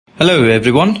Hello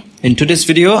everyone. In today's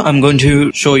video, I'm going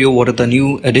to show you what are the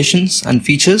new additions and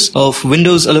features of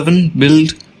Windows 11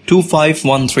 build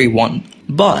 25131.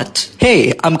 But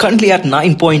hey, I'm currently at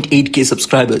 9.8k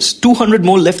subscribers, 200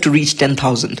 more left to reach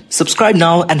 10,000. Subscribe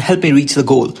now and help me reach the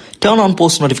goal. Turn on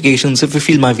post notifications if you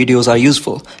feel my videos are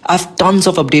useful. I have tons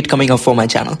of update coming up for my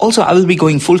channel. Also, I will be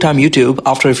going full-time YouTube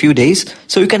after a few days,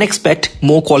 so you can expect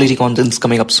more quality contents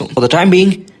coming up soon. For the time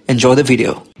being, enjoy the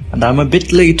video. And I'm a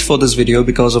bit late for this video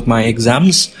because of my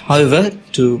exams. However,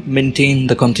 to maintain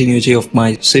the continuity of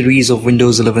my series of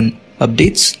Windows 11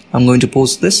 updates, I'm going to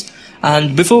post this.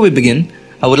 And before we begin,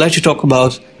 I would like to talk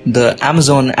about the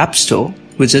Amazon App Store,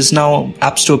 which is now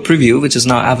App Store Preview, which is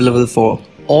now available for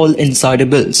all insider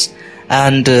builds.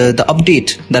 And the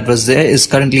update that was there is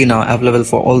currently now available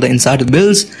for all the insider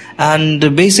builds. And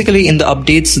basically in the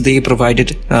updates, they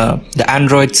provided the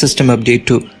Android system update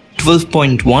to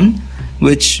 12.1,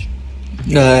 which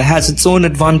has its own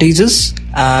advantages,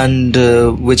 and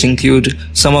which include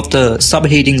some of the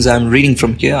subheadings I'm reading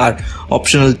from here are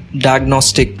optional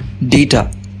diagnostic data.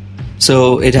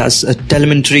 So it has a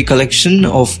telemetry collection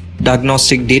of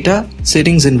diagnostic data.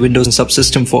 Settings in Windows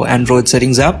subsystem for Android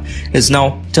settings app is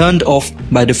now turned off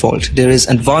by default. There is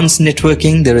advanced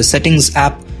networking, there is settings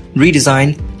app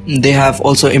redesign. They have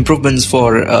also improvements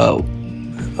for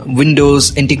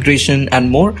Windows integration and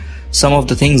more. Some of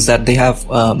the things that they have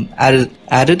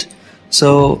added.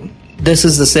 So this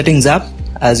is the settings app,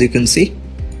 as you can see.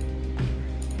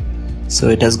 So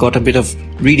it has got a bit of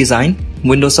redesign.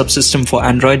 Windows subsystem for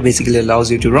Android basically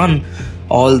allows you to run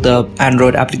all the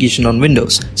Android application on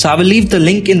Windows. So I will leave the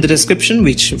link in the description,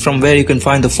 from where you can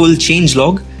find the full change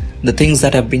log, the things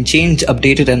that have been changed,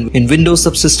 updated, and in Windows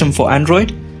subsystem for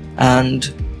Android.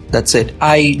 And that's it.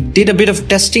 I did a bit of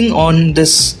testing on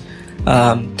this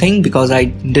thing because I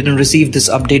didn't receive this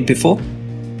update before.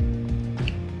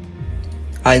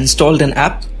 I installed an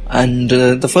app, and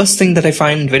the first thing that I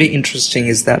find very interesting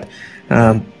is that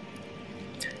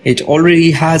it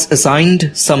already has assigned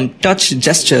some touch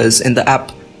gestures in the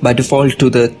app by default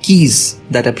to the keys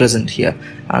that are present here.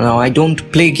 And now I don't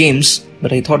play games,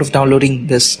 but I thought of downloading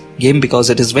this game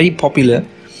because it is very popular.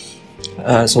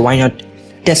 So why not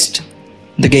test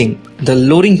the game? The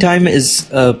loading time is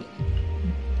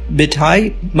bit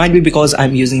high, might be because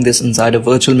I'm using this inside a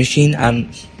virtual machine and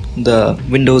the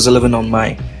Windows 11 on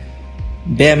my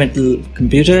bare metal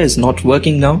computer is not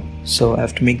working now, so I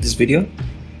have to make this video.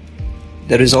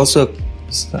 There is also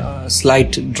a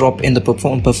slight drop in the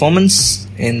performance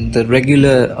in the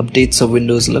regular updates of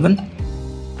Windows 11.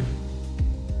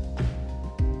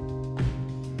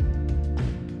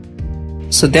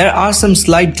 So there are some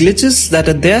slight glitches that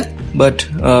are there, but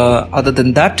other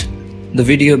than that,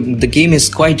 the game is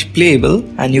quite playable,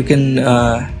 and you can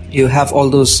you have all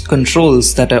those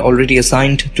controls that are already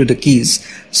assigned to the keys.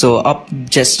 So up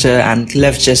gesture and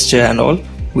left gesture and all,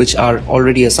 which are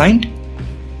already assigned.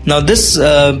 Now this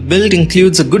build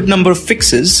includes a good number of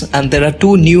fixes, and there are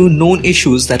two new known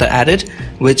issues that are added,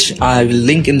 which I will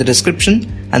link in the description.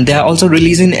 And they are also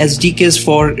releasing SDKs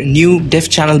for new dev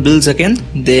channel builds again.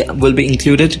 They will be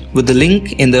included with the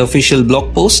link in the official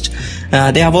blog post.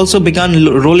 They have also begun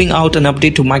rolling out an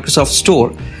update to Microsoft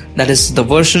Store, that is the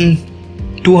version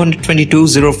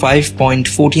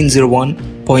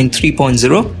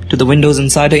 222.05.1401.3.0 to the Windows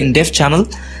Insider in Dev channel.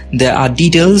 There are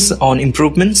details on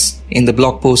improvements in the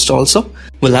blog post also.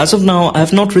 Well, as of now, I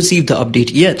have not received the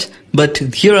update yet, but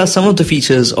here are some of the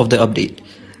features of the update.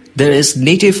 There is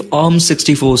native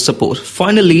ARM64 support.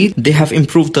 Finally, they have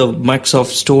improved the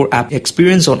Microsoft Store app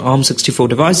experience on ARM64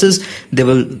 devices. They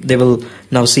will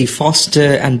now see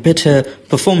faster and better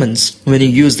performance when you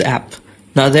use the app.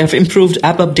 Now they have improved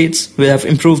app updates. We have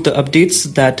improved the updates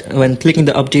that when clicking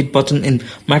the update button in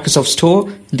Microsoft Store,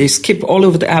 they skip all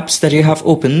over the apps that you have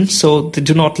open, so they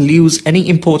do not lose any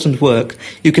important work.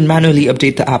 You can manually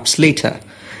update the apps later.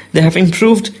 They have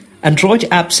improved Android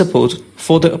app support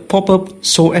for the pop-up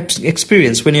store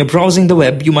experience. When you're browsing the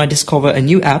web, you might discover a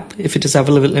new app. If it is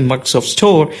available in Microsoft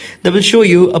Store, they will show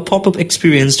you a pop-up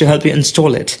experience to help you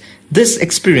install it. This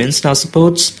experience now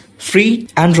supports free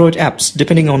Android apps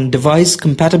depending on device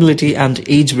compatibility and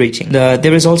age rating.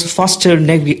 There is also faster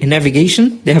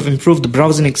navigation. They have improved the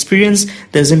browsing experience.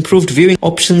 There's improved viewing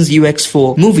options UX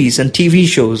for movies and TV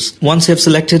shows. Once you have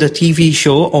selected a TV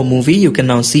show or movie, you can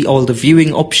now see all the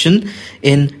viewing option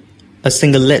in a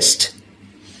single list.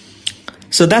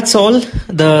 So that's all.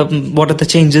 What are the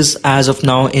changes as of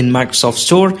now in Microsoft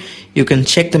Store? You can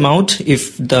check them out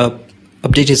if the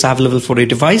update is available for a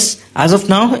device. As of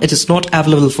now, it is not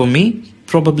available for me.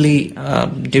 Probably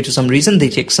due to some reason, they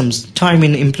take some time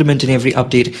in implementing every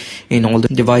update in all the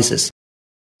devices.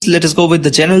 Let us go with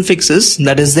the general fixes.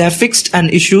 That is, they have fixed an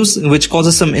issues which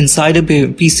causes some insider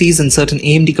PCs and certain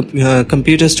AMD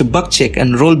computers to bug check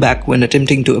and roll back when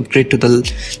attempting to upgrade to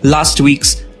the last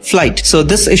week's flight. So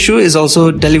this issue is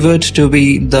also delivered to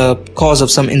be the cause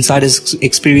of some insiders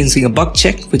experiencing a bug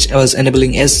check which was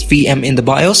enabling SVM in the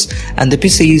BIOS and the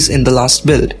PCs in the last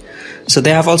build. So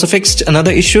they have also fixed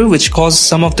another issue which caused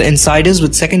some of the insiders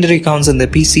with secondary accounts in their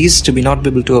PCs to be not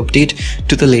able to update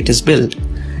to the latest build.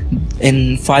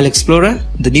 In File Explorer,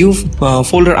 the new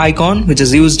folder icon which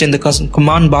is used in the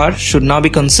command bar should now be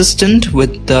consistent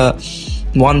with the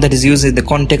one that is used in the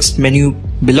context menu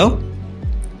below.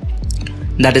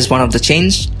 That is one of the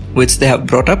changes which they have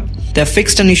brought up. They have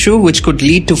fixed an issue which could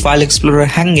lead to File Explorer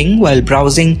hanging while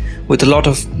browsing with a lot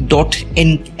of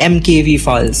 .mkv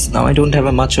files. Now I don't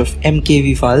have much of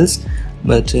mkv files,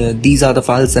 but these are the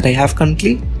files that I have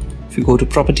currently. If you go to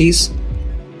properties,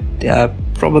 they are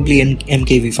probably in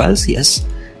mkv files. Yes,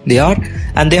 they are.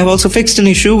 And they have also fixed an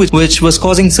issue which was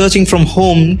causing searching from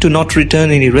home to not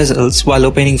return any results while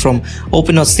opening from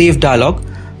open or save dialog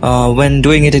when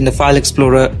doing it in the File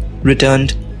Explorer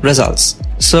returned results.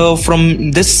 So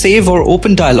from this save or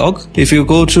open dialog, if you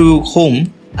go to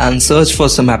home and search for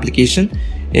some application,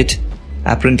 it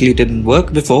apparently didn't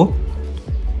work before.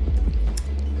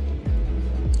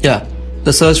 Yeah,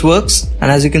 the search works, and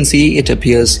as you can see, it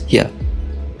appears here.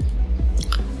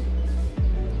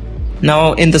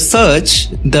 Now in the search,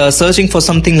 the searching for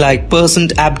something like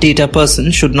 %app data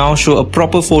person should now show a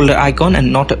proper folder icon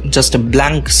and not just a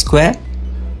blank square.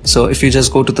 So if you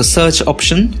just go to the search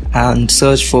option and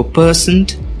search for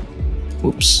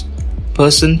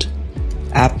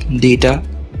 %app data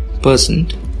person,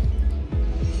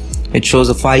 it shows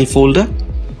a file folder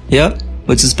here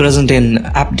which is present in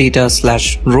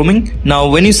appdata/roaming. Now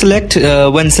when you select,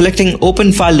 when selecting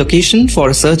open file location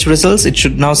for search results, it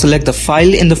should now select the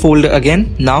file in the folder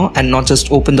again now and not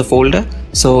just open the folder.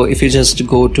 So if you just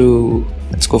go to,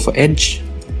 let's go for Edge,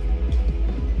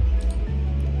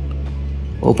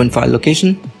 open file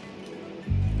location,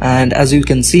 and as you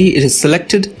can see, it is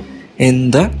selected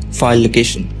in the file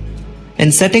location.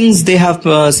 In settings, they have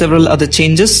several other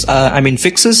changes,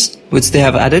 fixes which they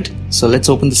have added. So let's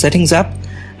open the settings app.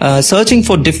 Searching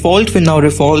for default will now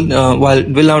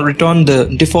return the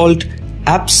default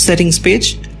apps settings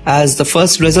page as the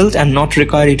first result and not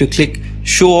require you to click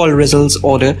show all results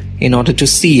order in order to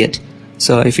see it.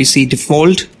 So if you see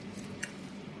default,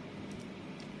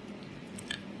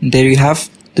 there you have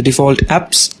the default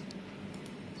apps.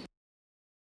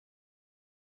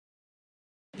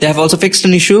 They have also fixed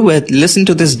an issue where listen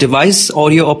to this device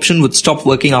audio option would stop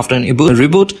working after an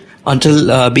reboot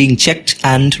until being checked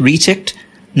and rechecked.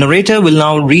 Narrator will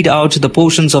now read out the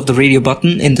portions of the radio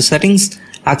button in the settings,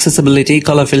 accessibility,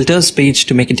 color filters page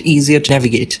to make it easier to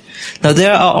navigate. Now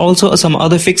there are also some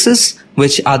other fixes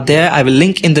which are there. I will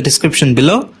link in the description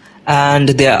below. And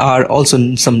there are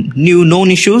also some new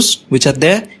known issues which are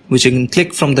there, which you can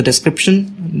click from the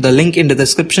description, the link in the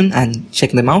description, and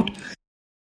check them out.